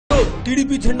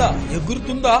TDP జెండా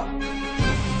ఎగురుతుందా?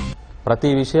 ప్రతి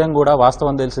విషయం కూడా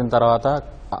వాస్తవం తెలిసిన తర్వాత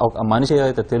ఒక మనిషి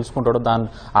ఏదైతే తెలుసుకుంటాడో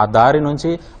ఆ దారి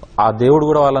నుంచి ఆ దేవుడు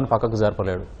కూడా వాళ్ళని పక్కకు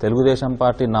జరపలేడు. తెలుగుదేశం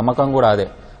పార్టీ నమ్మకం కూడా అదే.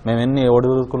 మేము ఎన్ని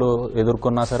ఒడిదుడుకులు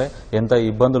ఎదుర్కొన్నా సరే, ఎంత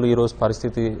ఇబ్బందులు ఈరోజు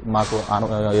పరిస్థితి మాకు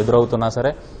ఎదురవుతున్నా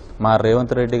సరే, మా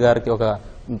రేవంత్ రెడ్డి గారికి ఒక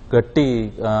గట్టి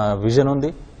విజన్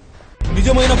ఉంది.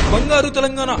 నిజమైన బంగారు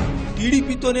తెలంగాణ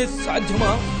టీడీపీతోనే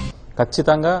సాధ్యమా?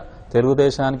 ఖచ్చితంగా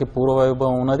తెలుగుదేశానికి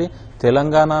పూర్వవైభవం ఉన్నది.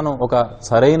 తెలంగాణను ఒక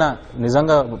సరైన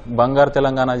నిజంగా బంగారు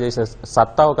తెలంగాణ చేసే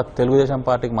సత్తా ఒక తెలుగుదేశం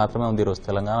పార్టీకి మాత్రమే ఉంది. ఈరోజు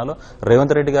తెలంగాణలో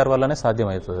రేవంత్ రెడ్డి గారి వల్లనే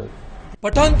సాధ్యమవుతుంది.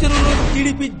 పటాన్చెరువులో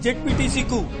టీడీపీ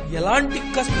జెడ్పీటీసీకు ఎలాంటి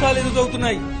కష్టాలు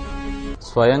ఎదురవుతున్నాయి?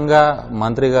 స్వయంగా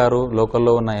మంత్రి గారు,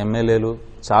 లోకల్లో ఉన్న ఎమ్మెల్యేలు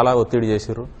చాలా ఒత్తిడి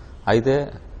చేశారు. అయితే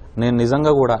నేను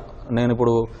నిజంగా కూడా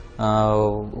ఇప్పుడు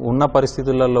ఉన్న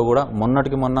పరిస్థితులలో కూడా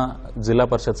మొన్నటికి మొన్న జిల్లా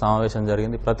పరిషత్ సమావేశం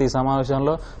జరిగింది. ప్రతి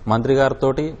సమావేశంలో మంత్రి గారితో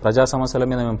ప్రజా సమస్యల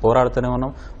మీద మేము పోరాడుతూనే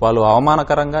ఉన్నాం. వాళ్ళు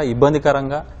అవమానకరంగా,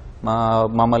 ఇబ్బందికరంగా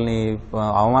మమ్మల్ని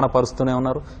అవమానపరుస్తూనే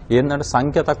ఉన్నారు. ఏంటంటే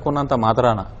సంఖ్య తక్కువ ఉన్నంత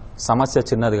మాత్రాన సమస్య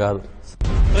చిన్నది కాదు.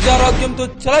 ప్రజారాజ్యంతో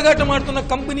చెలగాటమాడుతున్న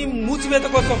కంపెనీ మూసివేత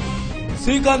కోసం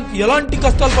శ్రీకాంత్ ఎలాంటి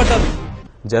కష్టాలు పడ్డారు?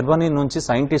 జర్మనీ నుంచి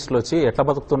సైంటిస్టులు వచ్చి ఎట్లా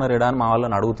బతుకుతున్నారు అని మా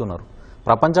వాళ్ళని అడుగుతున్నారు.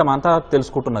 ప్రపంచం అంతా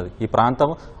తెలుసుకుంటున్నది. ఈ ప్రాంతం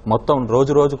మొత్తం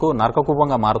రోజు రోజుకు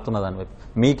నరకకూపంగా మారుతున్నది అని.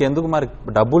 మీకెందుకు మరి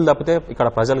డబ్బులు తప్పితే ఇక్కడ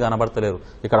ప్రజలు కనబడతలేరు,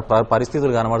 ఇక్కడ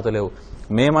పరిస్థితులు కనబడతలేవు.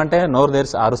 మేమంటే నోరు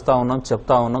తెరిచి అరుస్తా ఉన్నాం,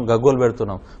 చెప్తా ఉన్నాం, గగ్గోలు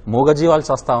పెడుతున్నాం. మూగజీవాలు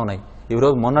చస్తా ఉన్నాయి.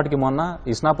 ఈరోజు మొన్నటికి మొన్న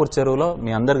ఇస్నాపూర్ చెరువులో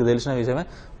మీ అందరికి తెలిసిన విషయమే,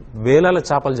 వేలాల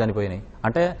చేపలు చనిపోయినాయి.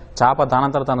 అంటే చేప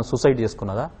దానంతరం తను సూసైడ్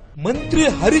చేసుకున్నదా? మంత్రి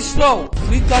హరీష్ రావు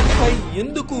శ్రీకాంత్ పై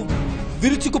ఎందుకు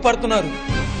విరుచుకు పడుతున్నారు?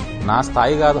 నా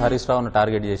స్థాయి కాదు హరీష్ రావును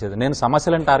టార్గెట్ చేసేది. నేను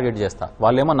సమస్యలను టార్గెట్ చేస్తా,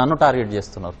 వాళ్ళేమో నన్ను టార్గెట్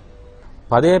చేస్తున్నారు.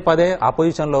 పదే పదే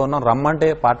ఆపోజిషన్లో ఉన్నాం, రమ్మంటే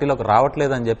పార్టీలోకి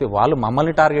రావట్లేదని చెప్పి వాళ్ళు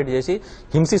మమ్మల్ని టార్గెట్ చేసి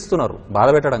హింసిస్తున్నారు. బాధ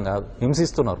పెట్టడం కాదు,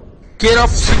 హింసిస్తున్నారు. Care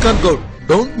of Srikanth Goud.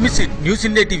 Don't miss it. News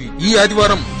India TV ఈ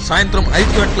ఆదివారం సాయంత్రం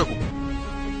 5 గంటలకు.